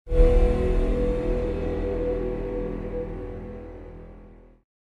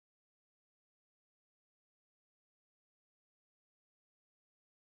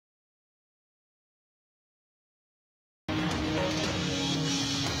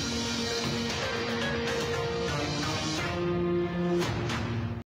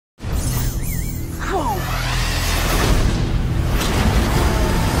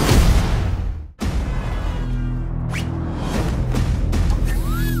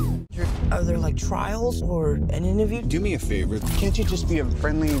Are there like trials or an interview? Do me a favor. Can't you just be a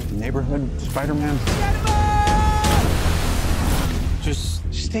friendly neighborhood Spider-Man? Just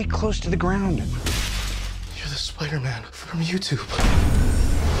stay close to the ground. You're the Spider-Man from YouTube.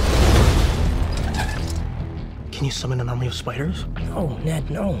 Can you summon an army of spiders? No, Ned,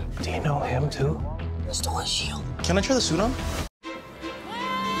 no. Do you know him too? Stole his shield. Can I try the suit on?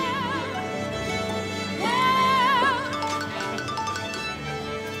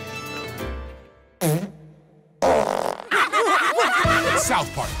 South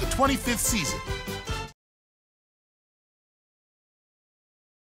Park, the 25th season.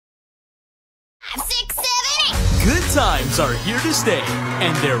 Good times are here to stay,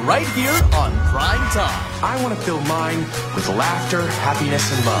 and they're right here on Prime Time. I want to fill mine with laughter,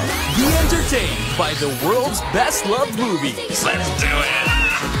 happiness, and love. Be entertained by the world's best loved movies. Let's do it!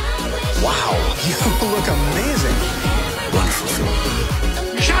 Wow, you look amazing. Wonderful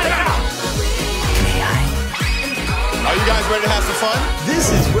film. Shut up! May I? Are you guys ready to have some fun?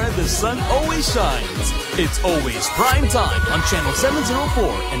 This is where the sun always shines. It's always Prime Time on Channel 704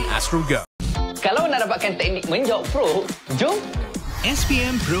 and Astro Go. Kalau nak dapatkan teknik menjawab pro, jom!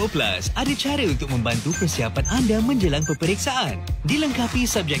 SPM Pro Plus ada cara untuk membantu persiapan anda menjelang peperiksaan. Dilengkapi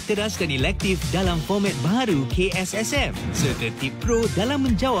subjek teras dan elektif dalam format baru KSSM serta tip pro dalam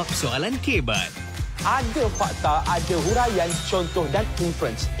menjawab soalan kebat. Ada fakta, ada huraian, contoh dan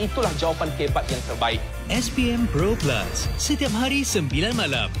inference. Itulah jawapan kebat yang terbaik. SPM Pro Plus. Setiap hari 9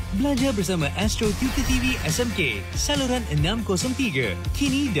 malam. Belajar bersama Astro HadifTV SMK. Saluran 603.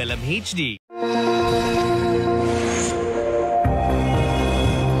 Kini dalam HD.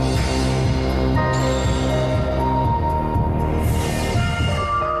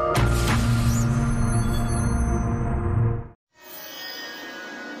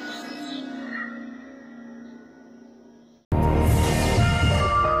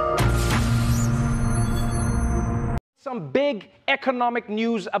 Some big economic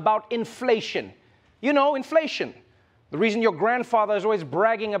news about inflation. You know, inflation. The reason your grandfather is always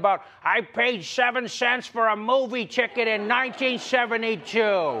bragging about, I paid 7 cents for a movie ticket in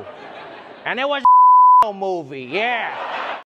 1972. And it was a movie, yeah.